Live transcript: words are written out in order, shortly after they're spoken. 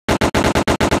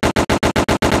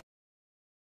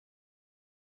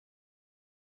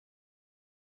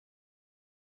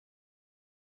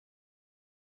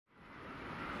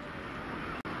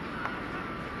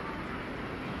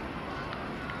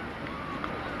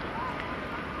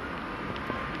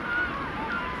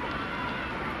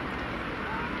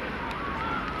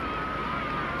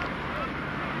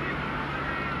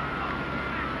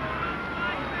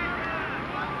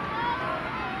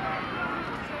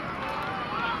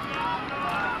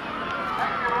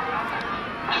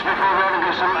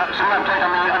some update on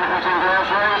the underfitting girls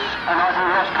race. An item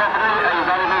of lost property, a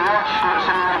valuable watch.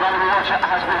 Similarly, a valuable watch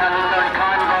has been handled very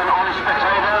kindly by an honest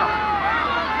spectator.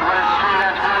 When it's streamed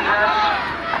out to the address,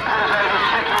 pause over,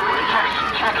 check your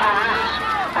wrists.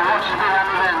 The watch has been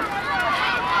handled in.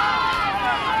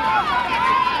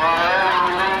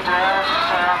 Leaders,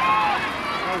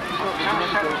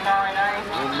 2798.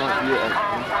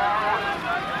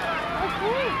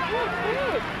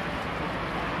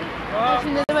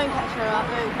 Actually, no, they won't catch her up.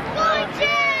 Here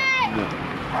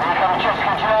comes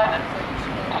Jessica Judd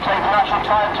to take the national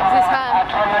title at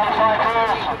 20 minute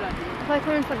cycles. If I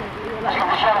come in front of you, you're like...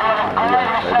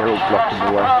 They're all blocking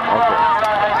the way.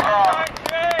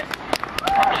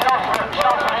 From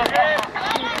Chelmsford in Essex.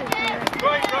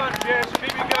 Great run, Jess.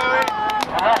 Keep it going.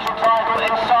 The national title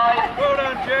inside. Well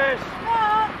done, Jess.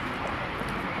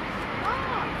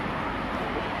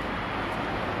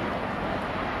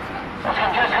 Let's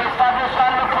give Jessica a fabulous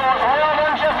round of applause. Well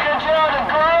done, Jessica Judd. A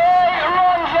great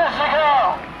run, Jessica.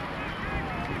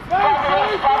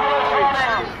 Fabulous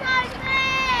running.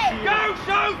 Go,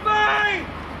 Sophie!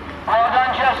 Well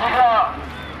done, Jessica.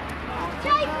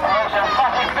 There's a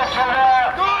emphatic victory there.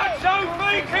 Go on,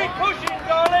 Sophie! Keep pushing,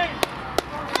 darling!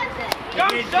 Go,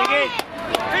 Sophie!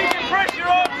 Keep the pressure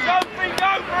on, Sophie!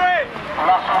 Go for it!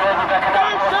 Last one there, Rebecca. Go,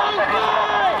 Sophie!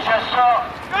 Winchester.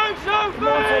 Go,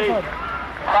 Sophie!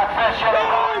 That best yellow.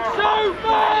 Go,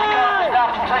 Sophie!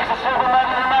 Knapton takes the silver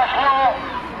medal in the national.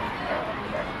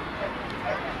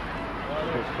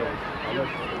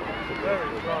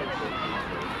 Very close.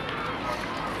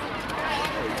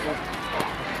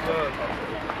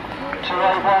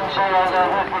 2-8-1-0 there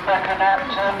with Rebecca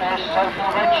Knapton. Here's Sophie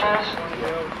Richards.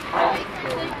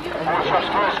 Aldershot's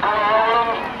first score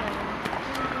rolling.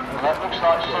 That looks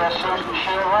like Susan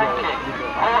Shiel-Rankin.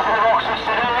 Horse with Oxford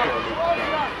today.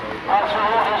 After the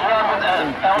waters round with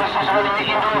Ellis is running the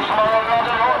indoors tomorrow.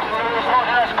 London Hot. Lewis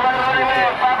Hodge. That's great running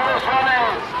there. Fabulous running.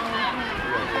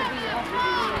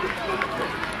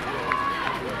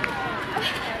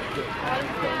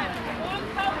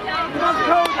 Come on,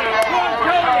 Cody! Come on,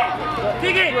 Cody!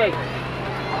 Dig it!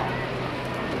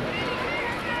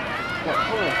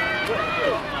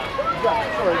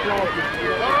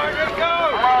 Alright, let's go!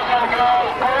 Well done,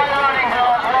 girls. Great running,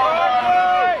 girls. Well done.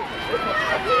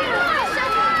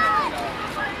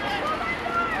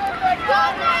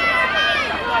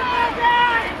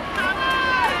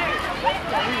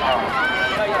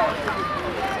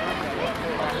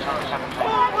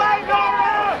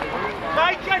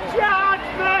 Take a chance,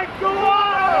 man! Go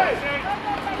on!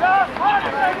 Just hot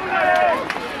it!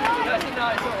 That's a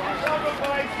nice one. Come on,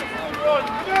 boys. Run,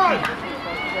 run!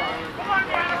 Come on,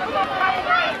 man! Come on,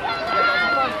 man!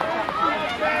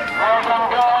 Well done,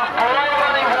 girls. Great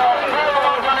running, girls. Very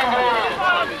well done indeed.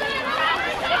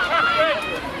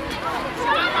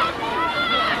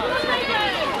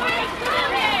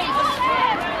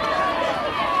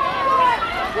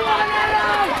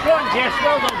 Go on, Jess.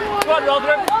 Well done. Go on,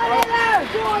 Rotherham.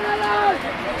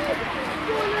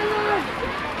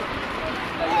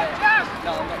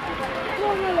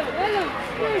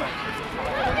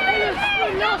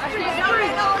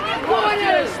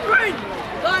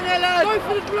 Go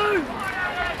for the blue.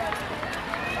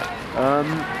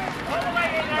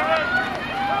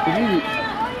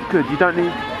 Good, you don't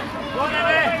need... Yeah,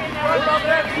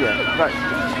 that's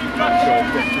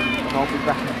and I'll be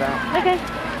back in about... Okay.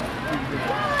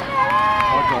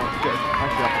 Actually, I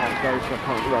can't go, so I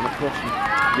can't run across them.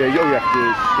 Yeah, all you have to do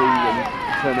is see and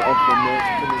turn it off on there.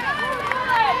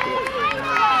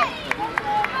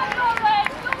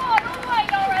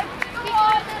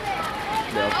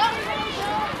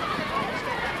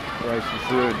 Racing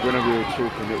through, and whenever we were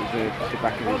talking, it was the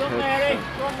back of his head.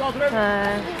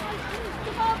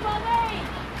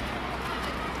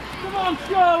 Come on,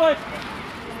 Charlotte!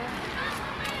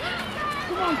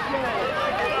 Come on, Charlotte!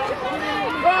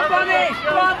 Go on, Bonnie!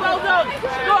 Go on, well done!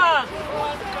 Go on!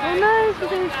 Oh no, she's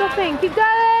doing stopping. Keep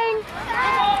going!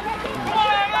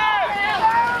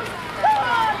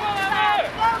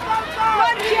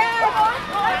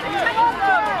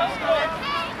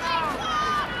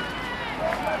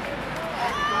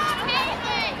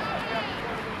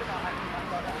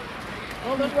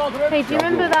 Hey, do you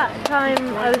remember that time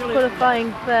I was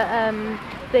qualifying for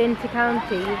the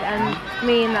inter-counties and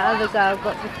me and that other girl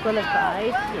got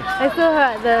disqualified? Yes. I saw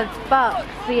her at the Bucks,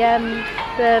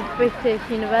 the British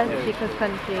University cross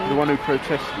country. The one who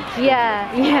protested?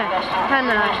 Yeah,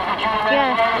 Hannah.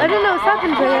 Yeah, I don't know what's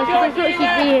happened to her because I thought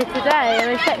she'd be here today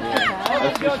and I texted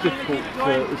her. It's difficult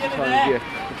for this time of year,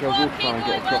 which I will try and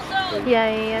get across to.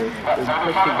 Yeah. Press the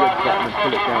red button and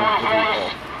pull it down to the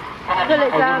off. Pull it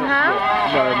down how?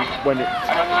 No, when it's...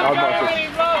 I might just...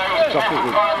 So I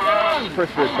think we press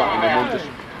the red button and then just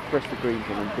press the green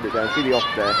thing and put it down. See the off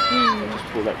there? Just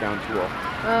pull that down to off.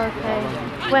 Okay.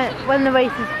 When the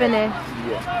race is finished?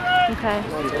 Yeah. Okay.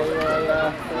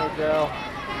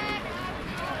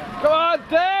 Come on,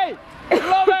 Dee!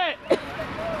 Love it!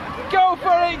 Go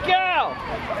for it, girl!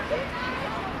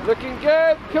 Looking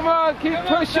good. Come on, keep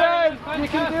pushing. You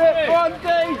can do it. Go on, Dee.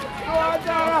 Go on,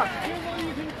 Dara.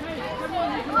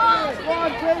 Go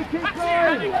on, Dee. Keep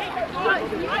going.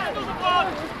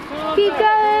 Keep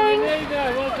going.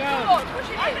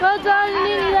 Well done,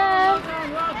 nearly there.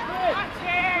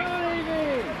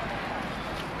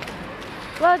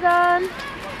 Well done.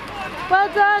 Well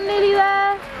done, nearly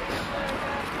there.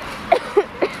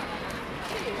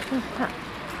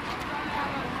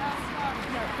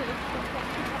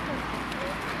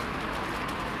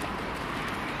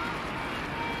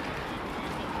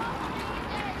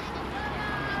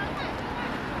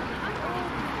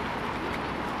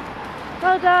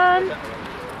 Well done.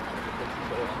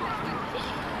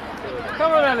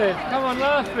 Come on, Ellie. Come on,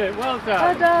 last bit. Well done.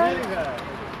 Well done. Nearly there.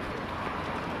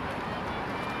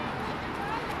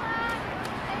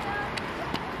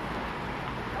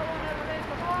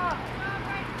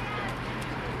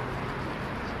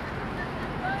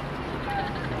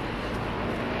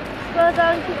 Well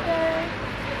done, keep going.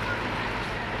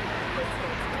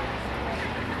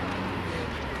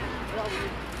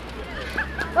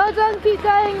 Well done, keep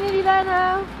going, nearly there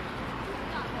now.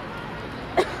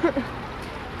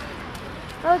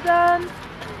 Well done.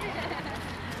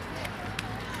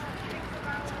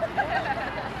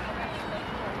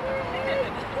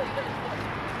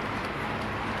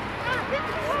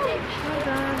 Well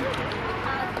done.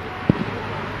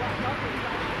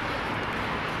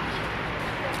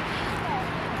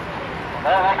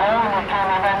 There we go, we're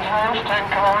doing event 10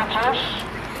 kilometres.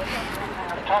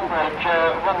 Tonbridge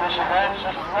run this event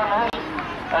as runners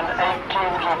and 8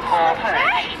 teams of 4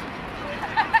 finished.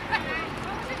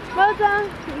 Well done.